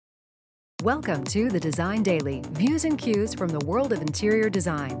Welcome to The Design Daily, views and cues from the world of interior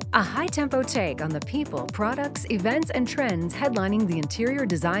design. A high-tempo take on the people, products, events, and trends headlining the interior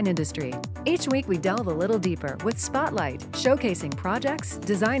design industry. Each week we delve a little deeper with Spotlight, showcasing projects,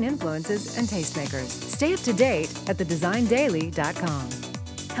 design influences, and tastemakers. Stay up to date at thedesigndaily.com.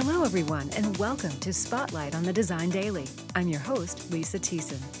 Hello everyone, and welcome to Spotlight on The Design Daily. I'm your host, Lisa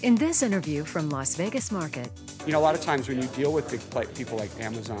Thiessen. In this interview from Las Vegas Market, a lot of times when you deal with people like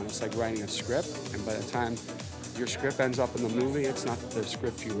Amazon, it's like writing a script, and by the time your script ends up in the movie, it's not the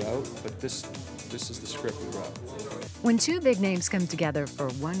script you wrote, but this is the script we wrote. When two big names come together for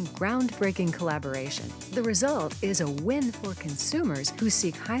one groundbreaking collaboration, the result is a win for consumers who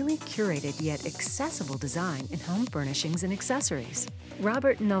seek highly curated yet accessible design in home furnishings and accessories.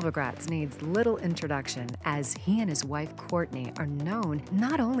 Robert Novogratz needs little introduction, as he and his wife Cortney are known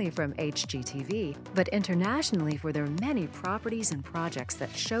not only from HGTV, but internationally for their many properties and projects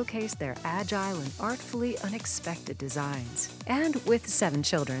that showcase their agile and artfully unexpected designs. And with 7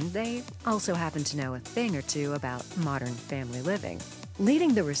 children, they also happen to know a thing or two about modern family living.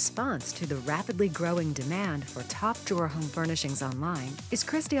 Leading the response to the rapidly growing demand for top-drawer home furnishings online is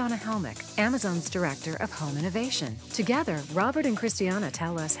Christiana Helmick, Amazon's Director of Home Innovation. Together, Robert and Christiana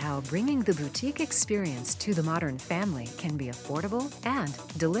tell us how bringing the boutique experience to the modern family can be affordable and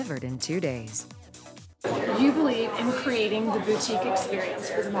delivered in 2 days. You believe in creating the boutique experience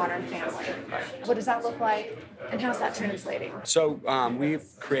for the modern family. What does that look like, and how's that translating? So we've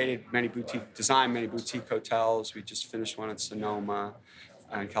designed many boutique hotels. We just finished one in Sonoma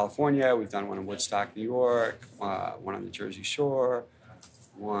in California. We've done one in Woodstock, New York, one on the Jersey Shore,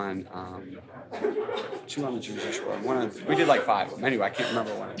 two on the Jersey Shore. We did like 5 of them. Anyway, I can't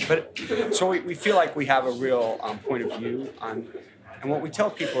remember one. But so we feel like we have a real point of view on, and what we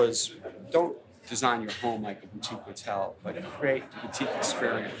tell people is don't design your home like a boutique hotel, but create the boutique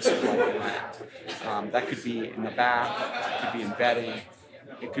experience like you want. That could be in the bath, it could be in bedding,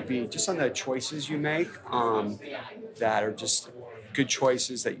 it could be just on the choices you make that are just good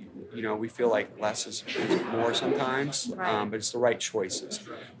choices that we feel like less is more sometimes, right. But it's the right choices.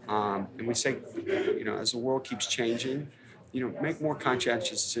 And we say, as the world keeps changing, make more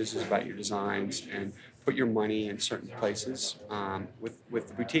conscientious decisions about your designs and put your money in certain places. With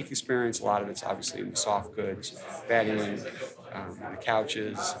the boutique experience, a lot of it's obviously in the soft goods, bedding, the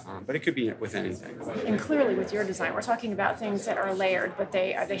couches, but it could be with anything. And clearly, with your design, we're talking about things that are layered, but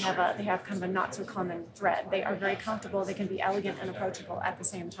they have kind of a not so common thread. They are very comfortable. They can be elegant and approachable at the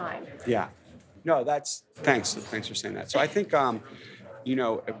same time. Yeah. No, thanks for saying that. So I think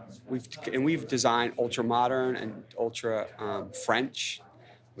we've designed ultra modern and ultra French,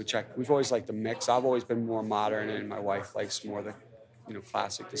 which we've always liked the mix. I've always been more modern, and my wife likes more the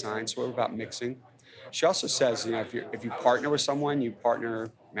classic design. So we're about mixing. She also says, if you partner with someone, you partner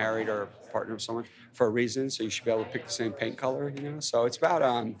married or partner with someone for a reason. So you should be able to pick the same paint color. So it's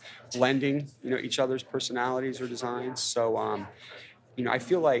about blending each other's personalities or designs. So I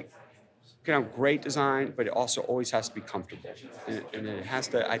feel like you can have great design, but it also always has to be comfortable. And it has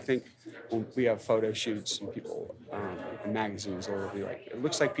to, I think, when we have photo shoots and people in magazines, it'll be like, it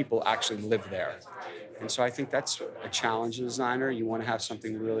looks like people actually live there. And so I think that's a challenge as a designer. You want to have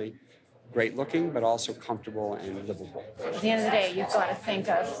something really great looking, but also comfortable and livable. At the end of the day, you've got to think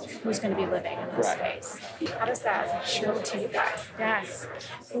of who's going to be living in this space. How does that show to you guys? Yes.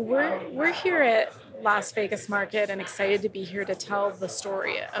 We're here at Las Vegas Market and excited to be here to tell the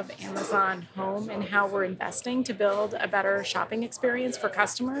story of Amazon Home and how we're investing to build a better shopping experience for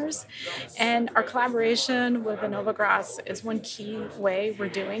customers. And our collaboration with the Novogratz is one key way we're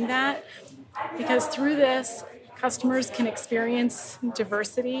doing that, because through this, customers can experience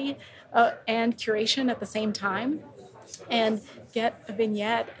diversity and curation at the same time, and get a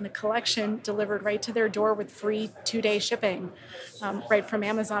vignette and a collection delivered right to their door with free 2-day shipping, right from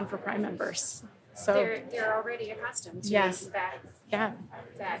Amazon for Prime members. So they're already accustomed to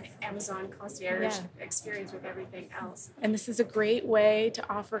that Amazon concierge experience with everything else. And this is a great way to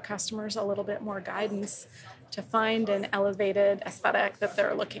offer customers a little bit more guidance to find an elevated aesthetic that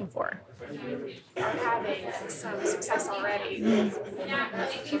they're looking for. You are having some success already.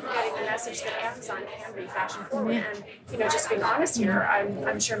 People getting the message that Amazon can be fashion forward. And just being honest here,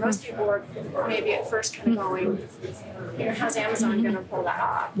 I'm sure most people are maybe at first kind of going, how's Amazon going to pull that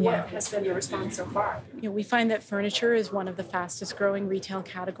off? What has been the response so far? We find that furniture is one of the fastest growing retail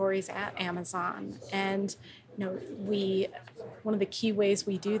categories at Amazon, and one of the key ways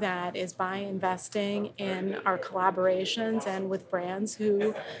we do that is by investing in our collaborations and with brands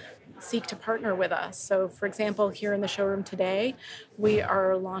who seek to partner with us. So, for example, here in the showroom today, we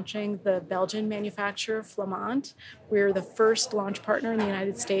are launching the Belgian manufacturer Flamand. We're the first launch partner in the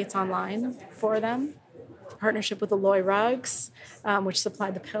United States online for them. Partnership with Alloy Rugs, which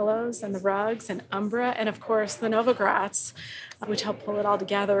supplied the pillows and the rugs, and Umbra, and of course the Novogratz, which helped pull it all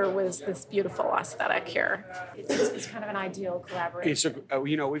together, was this beautiful aesthetic here. It's kind of an ideal collaboration.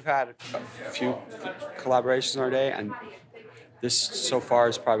 We've had a few collaborations in our day, and this so far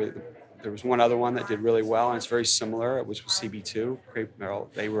is probably, there was one other one that did really well, and it's very similar. It was with CB2.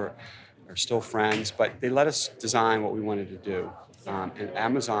 They're still friends, but they let us design what we wanted to do. And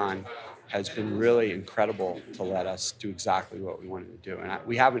Amazon has been really incredible to let us do exactly what we wanted to do. And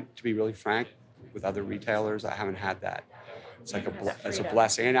we haven't, to be really frank, with other retailers, I haven't had that. It's like it's a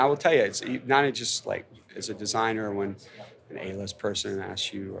blessing. And I will tell you, it's not just like as a designer when an A-list person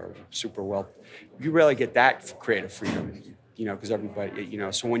asks you, or super well, you really get that creative freedom, because everybody,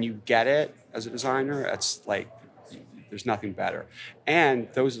 so when you get it as a designer, it's like, there's nothing better. And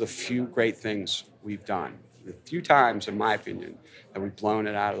those are the few great things we've done. The few times, in my opinion, that we've blown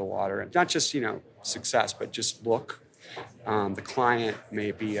it out of the water, and not just success, but just look. The client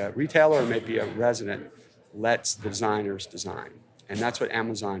may be a retailer or maybe a resident, lets the designers design, and that's what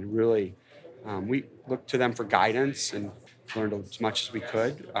Amazon really. We looked to them for guidance and learned as much as we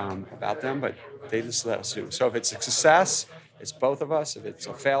could about them, but they just let us do. So if it's a success, it's both of us. If it's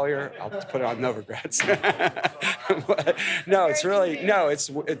a failure, I'll just put it on Novogratz.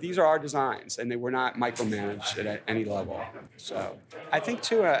 These are our designs, and they were not micromanaged at any level. So I think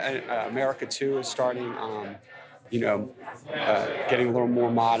too, America too is starting, getting a little more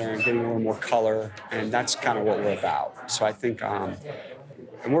modern, getting a little more color, and that's kind of what we're about. So I think, and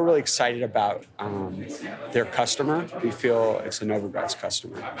we're really excited about their customer. We feel it's a Novogratz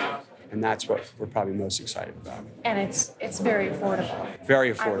customer. And that's what we're probably most excited about. And it's very affordable. Very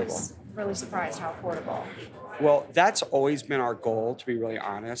affordable. I was really surprised how affordable. Well, that's always been our goal, to be really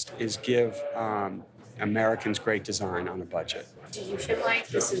honest, is give Americans great design on a budget. Do you feel like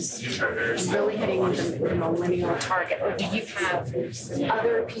this is really hitting the millennial target, or do you have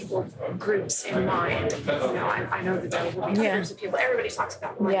other groups in mind? I know that there will be groups of people. Everybody talks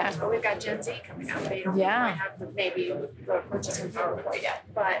about millennials, but we've got Gen Z coming up. They don't quite have maybe the purchasing power quite yet.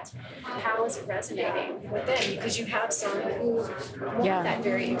 But how is it resonating with them? Because you have some who want that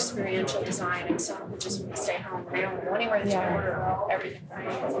very experiential design, and some who just want to stay home. They don't go anywhere. They order everything.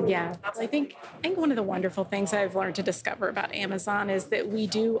 Right? Yeah, I think one of the wonderful things I've learned to discover about Amazon is that we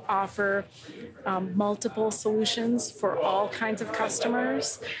do offer multiple solutions for all kinds of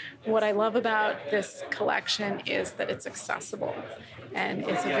customers. What I love about this collection is that it's accessible, and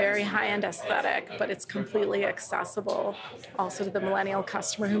it's a very high-end aesthetic, but it's completely accessible also to the millennial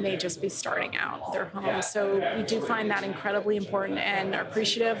customer who may just be starting out their home. So we do find that incredibly important, and are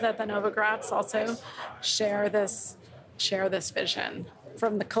appreciative that the Novogratz also share this vision.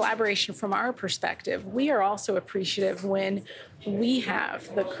 From the collaboration from our perspective, we are also appreciative when we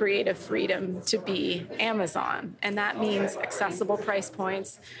have the creative freedom to be Amazon. And that means accessible price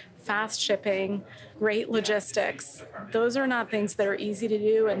points, fast shipping, great logistics. Those are not things that are easy to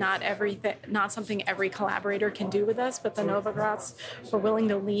do, and not something every collaborator can do with us, but the Novogratz were willing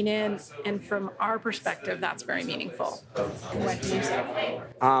to lean in, and from our perspective, that's very meaningful. What do you say?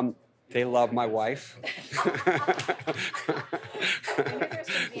 They love my wife.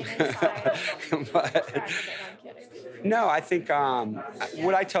 No, I think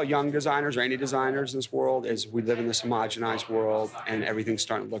what I tell young designers or any designers in this world is we live in this homogenized world, and everything's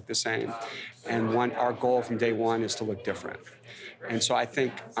starting to look the same. And our goal from day one is to look different. And so I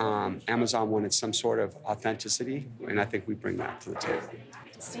think Amazon wanted some sort of authenticity, and I think we bring that to the table.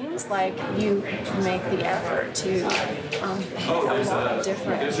 It seems like you make the effort to hit a lot of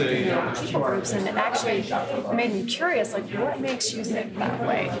different people groups, and it actually made me curious, like, what makes you think that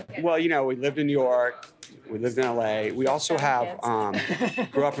way? Well, we lived in New York, we lived in LA. We also have,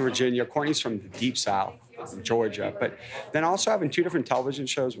 grew up in Virginia. Cortney's from the deep South, Georgia, but then also having two different television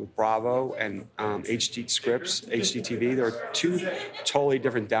shows with Bravo and HGTV. There are two totally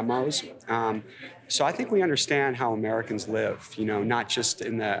different demos. So I think we understand how Americans live, not just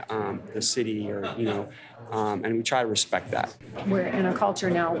in the city or, and we try to respect that. We're in a culture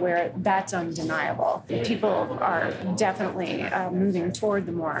now where that's undeniable. People are definitely moving toward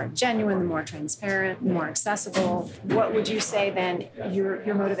the more genuine, the more transparent, the more accessible. What would you say then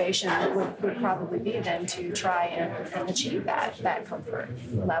your motivation would probably be then to try and achieve that comfort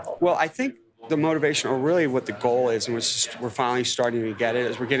level? Well, I think the motivation, or really what the goal is, and we're finally starting to get it,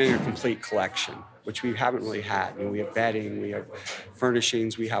 is we're getting a complete collection, which we haven't really had. We have bedding, we have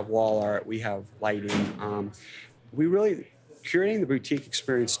furnishings, we have wall art, we have lighting. We really curating the boutique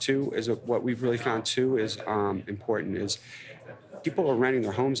experience too is what we've really found too is important. Is people are renting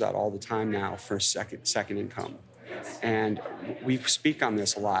their homes out all the time now for second income. And we speak on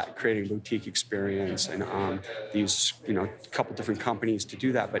this a lot, creating a boutique experience, and these, a couple different companies to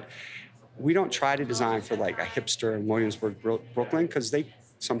do that. But we don't try to design for like a hipster in Williamsburg, Brooklyn, because they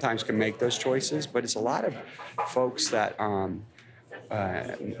sometimes can make those choices. But it's a lot of folks that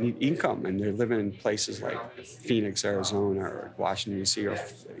need income, and they're living in places like Phoenix, Arizona, or Washington, D.C., or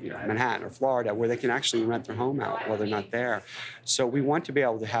Manhattan or Florida, where they can actually rent their home out while they're not there. So we want to be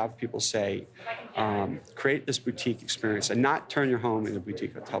able to have people say, create this boutique experience and not turn your home into a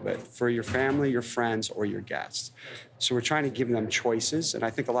boutique hotel, but for your family, your friends, or your guests. So we're trying to give them choices, and I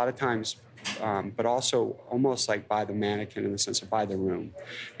think a lot of times, but also almost like buy the mannequin in the sense of buy the room.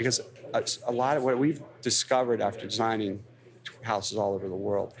 Because a lot of what we've discovered after designing houses all over the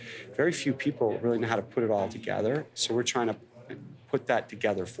world, very few people really know how to put it all together. So we're trying to put that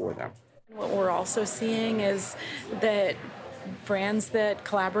together for them. What we're also seeing is that brands that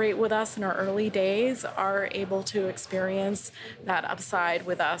collaborate with us in our early days are able to experience that upside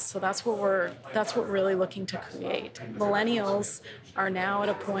with us. So that's what we're really looking to create. Millennials are now at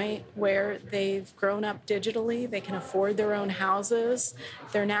a point where they've grown up digitally, they can afford their own houses.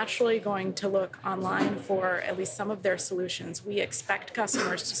 They're naturally going to look online for at least some of their solutions. We expect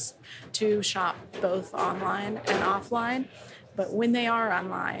customers to shop both online and offline. But when they are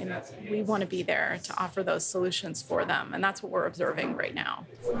online, we want to be there to offer those solutions for them. And that's what we're observing right now.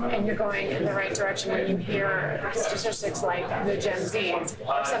 And you're going in the right direction when you hear statistics like the Gen Z,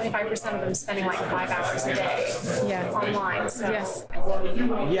 75% of them spending like 5 hours a day online. So. Yes.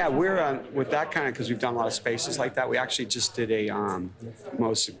 Yeah, we're with that kind of, because we've done a lot of spaces like that. We actually just did a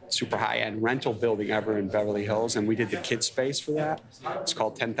most super high-end rental building ever in Beverly Hills, and we did the kids space for that. It's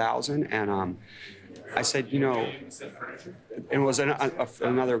called 10,000, and I said, it was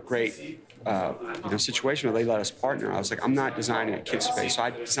another great situation where they let us partner. I was like, I'm not designing a kids space, so I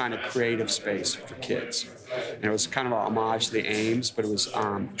designed a creative space for kids. And it was kind of a homage to the Ames, but it was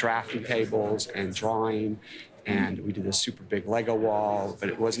drafting tables and drawing, and we did a super big Lego wall, but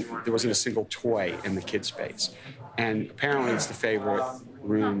there wasn't a single toy in the kids space. And apparently it's the favorite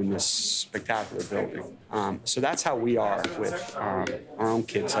room in this spectacular building. So that's how we are with our own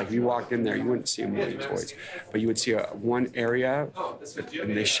kids. Like, if you walked in there, you wouldn't see a million toys, but you would see one area,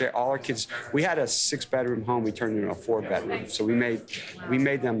 and they share all our kids. We had a 6-bedroom home. We turned it into a 4-bedroom. So we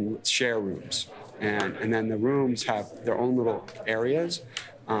made them share rooms, and then the rooms have their own little areas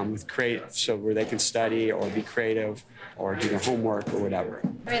with so where they can study or be creative or do their homework or whatever.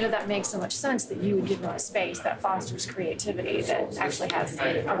 I mean, that makes so much sense that you would give them a space that fosters creativity that actually has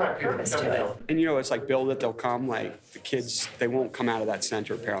a real purpose to it. And it's like build it, they'll come. Like the kids, they won't come out of that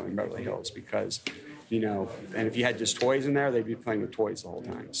center apparently in Beverly Hills because, and if you had just toys in there, they'd be playing with toys the whole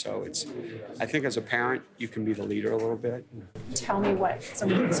time. So I think as a parent, you can be the leader a little bit. Tell me what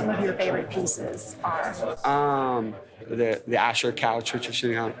some of your favorite pieces are. The Asher couch, which you're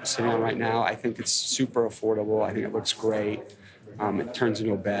sitting on right now, I think it's super affordable. I think it looks great. It turns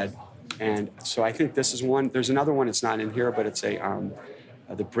into a bed. And so I think this is one. There's another one that's not in here, but it's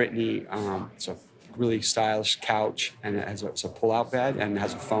the Brittany. It's a really stylish couch, and it's a pull-out bed, and it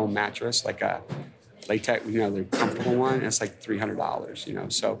has a foam mattress, like a latex, the comfortable one. And it's like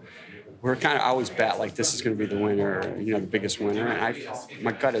 $300, So we're kind of always bet like this is going to be the winner, the biggest winner. And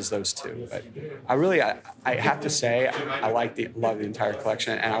my gut is those two. But I have to say I love the entire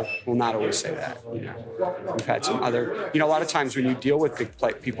collection, and I will not always say that. We've had some other, a lot of times when you deal with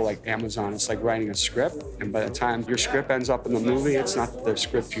big people like Amazon, it's like writing a script, and by the time your script ends up in the movie, it's not the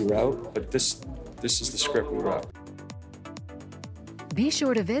script you wrote, but this is the script we wrote. Be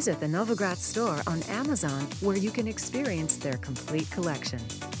sure to visit the Novogratz store on Amazon, where you can experience their complete collection.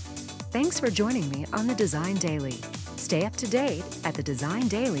 Thanks for joining me on The Design Daily. Stay up to date at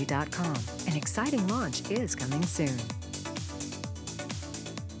thedesigndaily.com. An exciting launch is coming soon.